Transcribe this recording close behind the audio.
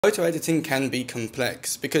Photo editing can be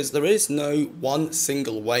complex because there is no one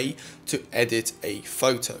single way to edit a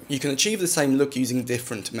photo. You can achieve the same look using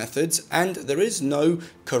different methods, and there is no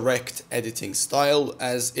correct editing style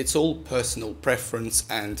as it's all personal preference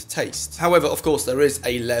and taste. However, of course, there is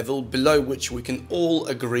a level below which we can all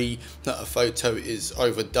agree that a photo is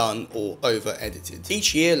overdone or over edited.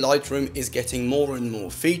 Each year, Lightroom is getting more and more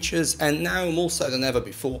features, and now more so than ever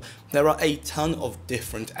before, there are a ton of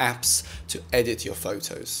different apps to edit your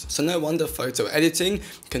photos. So no wonder photo editing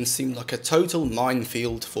can seem like a total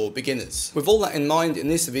minefield for beginners. With all that in mind, in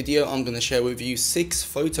this video I'm going to share with you 6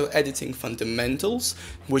 photo editing fundamentals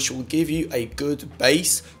which will give you a good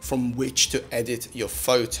base from which to edit your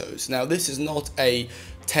photos. Now this is not a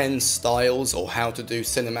 10 styles or how to do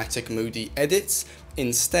cinematic moody edits.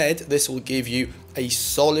 Instead, this will give you a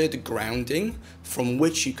solid grounding from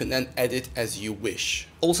which you can then edit as you wish.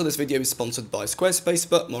 Also, this video is sponsored by Squarespace,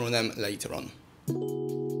 but more on them later on.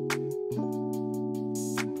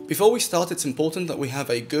 Before we start, it's important that we have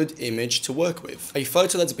a good image to work with. A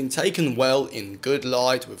photo that's been taken well in good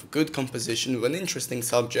light, with good composition, with an interesting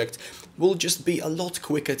subject, will just be a lot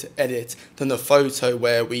quicker to edit than a photo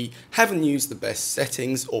where we haven't used the best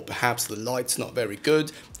settings, or perhaps the light's not very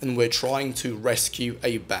good and we're trying to rescue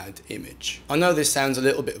a bad image. I know this sounds a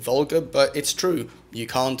little bit vulgar, but it's true. You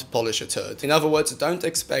can't polish a turd. In other words, don't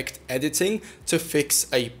expect editing to fix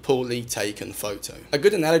a poorly taken photo. A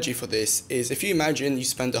good analogy for this is if you imagine you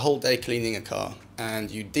spend a whole day cleaning a car and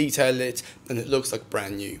you detail it and it looks like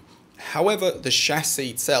brand new. However, the chassis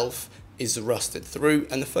itself is rusted through,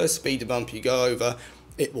 and the first speed bump you go over,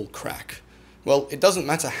 it will crack. Well, it doesn't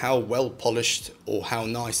matter how well polished or how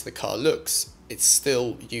nice the car looks, it's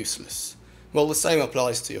still useless. Well, the same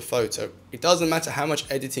applies to your photo. It doesn't matter how much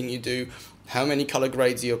editing you do, how many color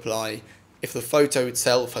grades you apply. If the photo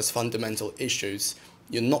itself has fundamental issues,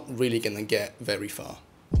 you're not really going to get very far.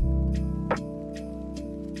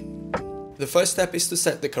 The first step is to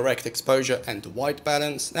set the correct exposure and white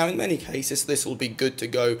balance. Now in many cases this will be good to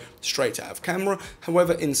go straight out of camera.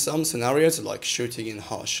 However, in some scenarios like shooting in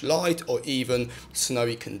harsh light or even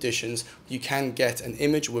snowy conditions, you can get an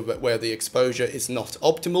image where the exposure is not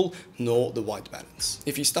optimal nor the white balance.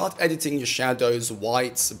 If you start editing your shadows,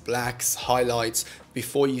 whites, blacks, highlights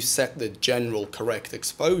before you set the general correct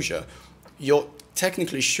exposure, you're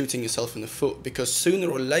technically shooting yourself in the foot, because sooner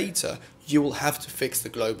or later you will have to fix the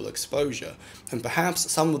global exposure, and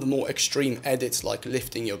perhaps some of the more extreme edits like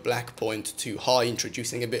lifting your black point too high,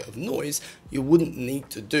 introducing a bit of noise, you wouldn't need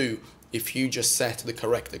to do if you just set the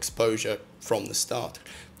correct exposure from the start.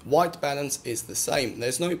 White balance is the same.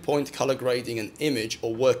 There's no point color grading an image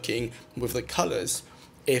or working with the colors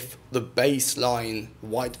if the baseline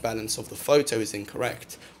white balance of the photo is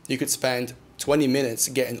incorrect. You could spend 20 minutes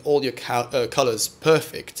getting all your colors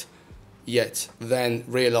perfect, yet then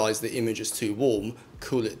realize the image is too warm,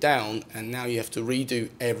 cool it down, and now you have to redo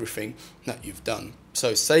everything that you've done.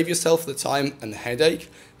 So save yourself the time and the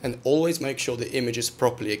headache, and always make sure the image is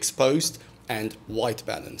properly exposed and white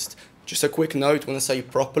balanced. Just a quick note, when I say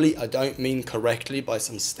properly, I don't mean correctly by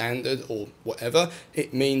some standard or whatever.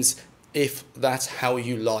 It means if that's how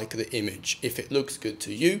you like the image, if it looks good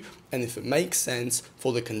to you, and if it makes sense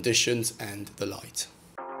for the conditions and the light.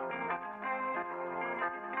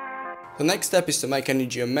 The next step is to make any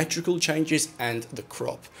geometrical changes and the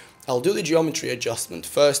crop. I'll do the geometry adjustment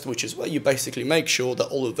first, which is where you basically make sure that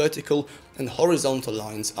all the vertical and horizontal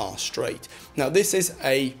lines are straight. Now this is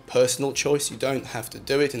a personal choice, you don't have to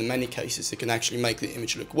do it. In many cases it can actually make the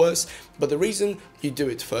image look worse, but the reason you do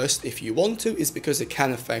it first if you want to is because it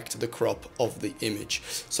can affect the crop of the image.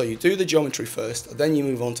 So you do the geometry first, then you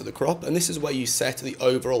move on to the crop, and this is where you set the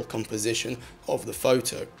overall composition of the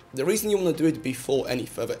photo. The reason you want to do it before any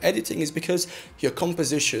further editing is because your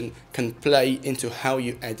composition can play into how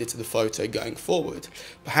you edit the photo going forward.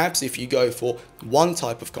 Perhaps if you go for one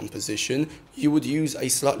type of composition, you would use a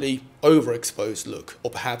slightly overexposed look,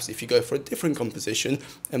 or perhaps if you go for a different composition,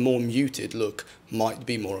 a more muted look might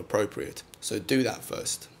be more appropriate. So do that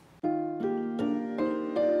first.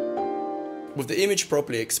 With the image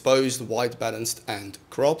properly exposed, white balanced and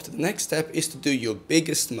cropped, the next step is to do your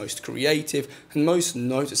biggest, most creative and most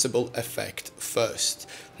noticeable effect first.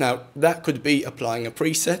 Now that could be applying a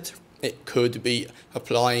preset, it could be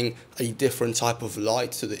applying a different type of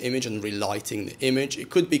light to the image and relighting the image, it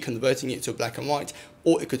could be converting it to black and white,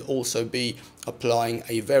 or it could also be applying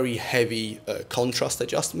a very heavy contrast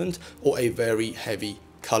adjustment or a very heavy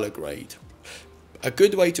color grade. A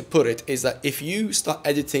good way to put it is that if you start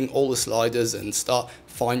editing all the sliders and start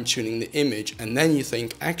fine-tuning the image, and then you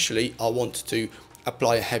think, actually, I want to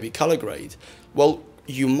apply a heavy color grade, well,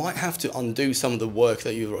 you might have to undo some of the work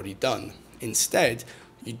that you've already done. Instead,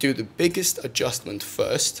 you do the biggest adjustment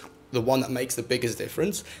first, the one that makes the biggest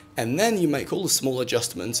difference, and then you make all the small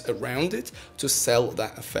adjustments around it to sell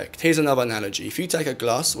that effect. Here's another analogy. If you take a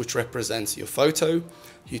glass which represents your photo,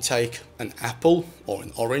 you take an apple or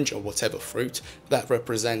an orange or whatever fruit that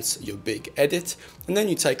represents your big edit, and then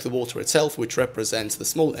you take the water itself which represents the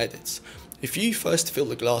small edits. If you first fill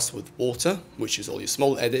the glass with water, which is all your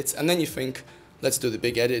small edits, and then you think, let's do the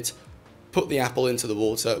big edit, put the apple into the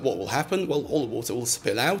water, what will happen? Well, all the water will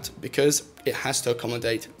spill out because it has to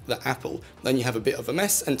accommodate the apple. Then you have a bit of a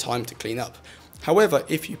mess and time to clean up. However,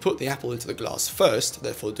 if you put the apple into the glass first,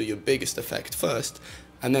 therefore do your biggest effect first,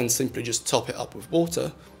 and then simply just top it up with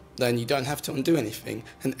water, then you don't have to undo anything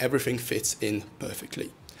and everything fits in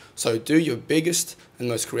perfectly. So do your biggest and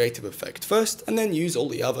most creative effect first, and then use all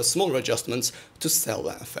the other smaller adjustments to sell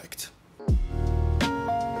that effect.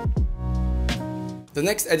 The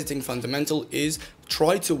next editing fundamental is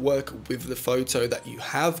try to work with the photo that you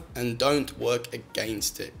have and don't work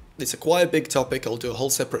against it. It's a quite a big topic, I'll do a whole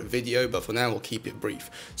separate video, but for now I'll keep it brief.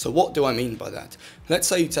 So what do I mean by that? Let's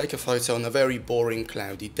say you take a photo on a very boring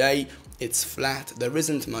cloudy day, it's flat, there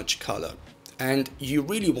isn't much colour, and you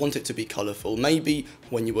really want it to be colourful. Maybe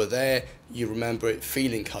when you were there, you remember it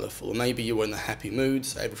feeling colourful, or maybe you were in a happy mood,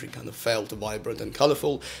 so everything kind of felt vibrant and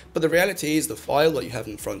colourful, but the reality is the file that you have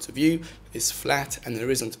in front of you is flat and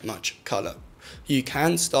there isn't much colour. You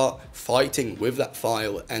can start fighting with that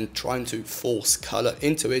file and trying to force colour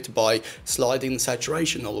into it by sliding the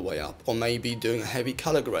saturation all the way up, or maybe doing a heavy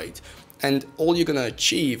colour grade. And all you're going to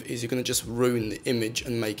achieve is you're going to just ruin the image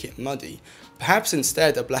and make it muddy. Perhaps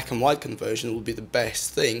instead a black and white conversion will be the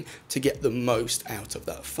best thing to get the most out of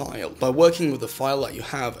that file. By working with the file that you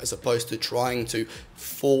have, as opposed to trying to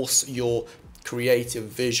force your creative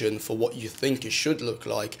vision for what you think it should look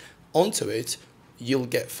like onto it, you'll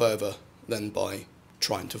get further than by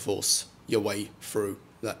trying to force your way through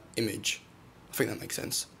that image. I think that makes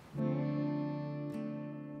sense.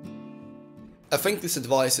 I think this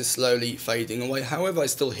advice is slowly fading away, however I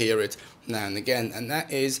still hear it now and again, and that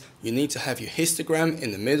is you need to have your histogram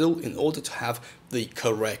in the middle in order to have the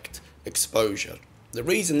correct exposure. The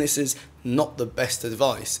reason this is not the best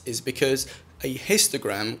advice is because a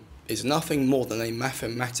histogram is nothing more than a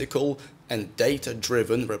mathematical and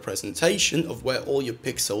data-driven representation of where all your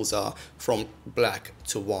pixels are from black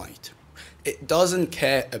to white. It doesn't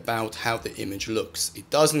care about how the image looks. It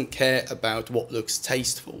doesn't care about what looks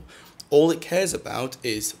tasteful. All it cares about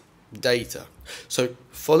is data. So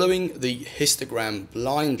following the histogram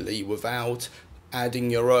blindly without adding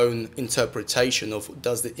your own interpretation of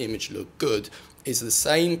does the image look good is the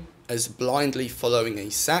same as blindly following a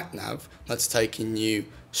sat-nav that's taking you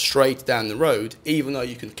straight down the road, even though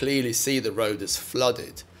you can clearly see the road is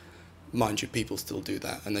flooded. Mind you, people still do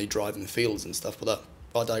that and they drive in the fields and stuff, but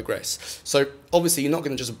I digress. So obviously you're not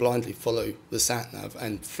going to just blindly follow the sat-nav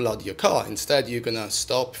and flood your car. Instead you're going to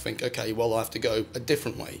stop, think, okay, well I have to go a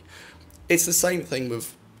different way. It's the same thing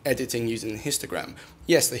with editing using the histogram.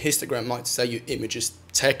 Yes, the histogram might say your image is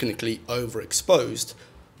technically overexposed,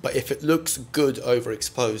 but if it looks good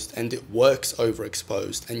overexposed and it works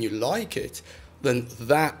overexposed and you like it, then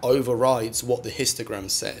that overrides what the histogram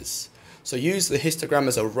says. So use the histogram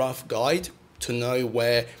as a rough guide to know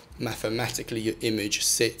where mathematically your image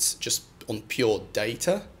sits just on pure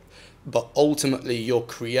data, but ultimately your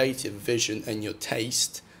creative vision and your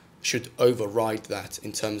taste should override that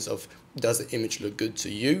in terms of does the image look good to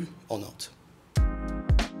you or not.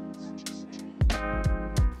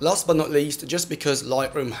 Last but not least, just because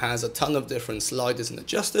Lightroom has a ton of different sliders and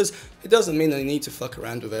adjusters, it doesn't mean that you need to fuck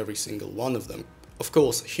around with every single one of them. Of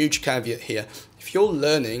course, huge caveat here, if you're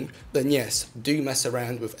learning, then yes, do mess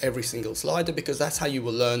around with every single slider because that's how you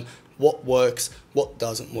will learn what works, what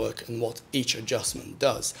doesn't work, and what each adjustment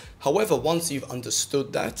does. However, once you've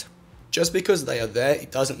understood that, just because they are there,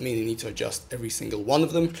 it doesn't mean you need to adjust every single one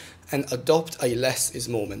of them and adopt a less is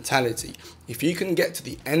more mentality. If you can get to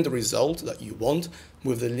the end result that you want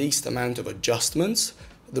with the least amount of adjustments,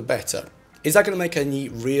 the better. Is that going to make any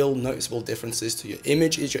real noticeable differences to your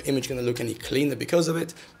image? Is your image going to look any cleaner because of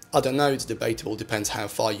it? I don't know, it's debatable, depends how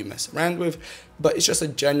far you mess around with, but it's just a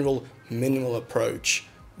general minimal approach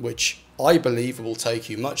which I believe will take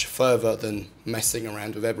you much further than messing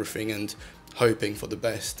around with everything and hoping for the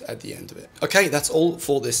best at the end of it. Okay, that's all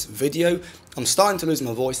for this video. I'm starting to lose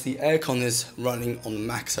my voice. The aircon is running on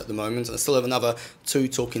max at the moment. I still have another 2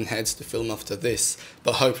 talking heads to film after this,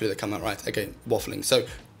 but hopefully they come out right. Again, waffling. So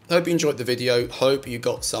hope you enjoyed the video, hope you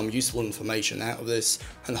got some useful information out of this,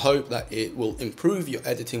 and hope that it will improve your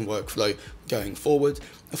editing workflow going forward.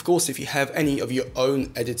 Of course, if you have any of your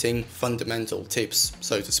own editing fundamental tips,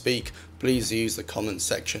 so to speak, please use the comment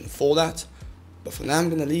section for that. But for now, I'm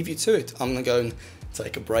going to leave you to it. I'm going to go and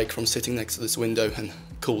take a break from sitting next to this window and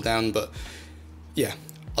cool down. But yeah,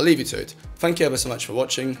 I'll leave you to it. Thank you ever so much for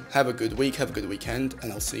watching. Have a good week, have a good weekend,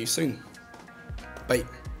 and I'll see you soon. Bye.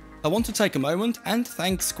 I want to take a moment and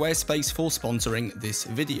thank Squarespace for sponsoring this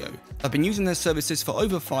video. I've been using their services for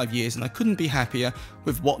over 5 years and I couldn't be happier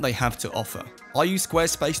with what they have to offer. I use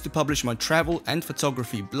Squarespace to publish my travel and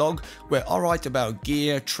photography blog, where I write about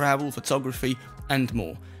gear, travel, photography, and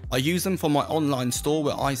more. I use them for my online store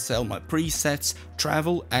where I sell my presets,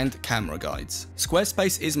 travel, and camera guides.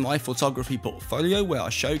 Squarespace is my photography portfolio where I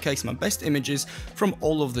showcase my best images from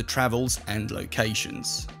all of the travels and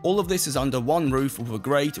locations. All of this is under one roof with a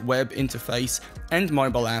great web interface and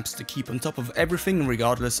mobile apps to keep on top of everything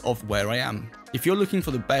regardless of where I am. If you're looking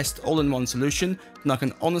for the best all-in-one solution, then I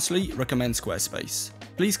can honestly recommend Squarespace.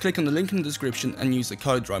 Please click on the link in the description and use the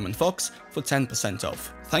code RomanFox for 10%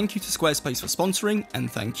 off. Thank you to Squarespace for sponsoring,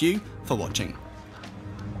 and thank you for watching.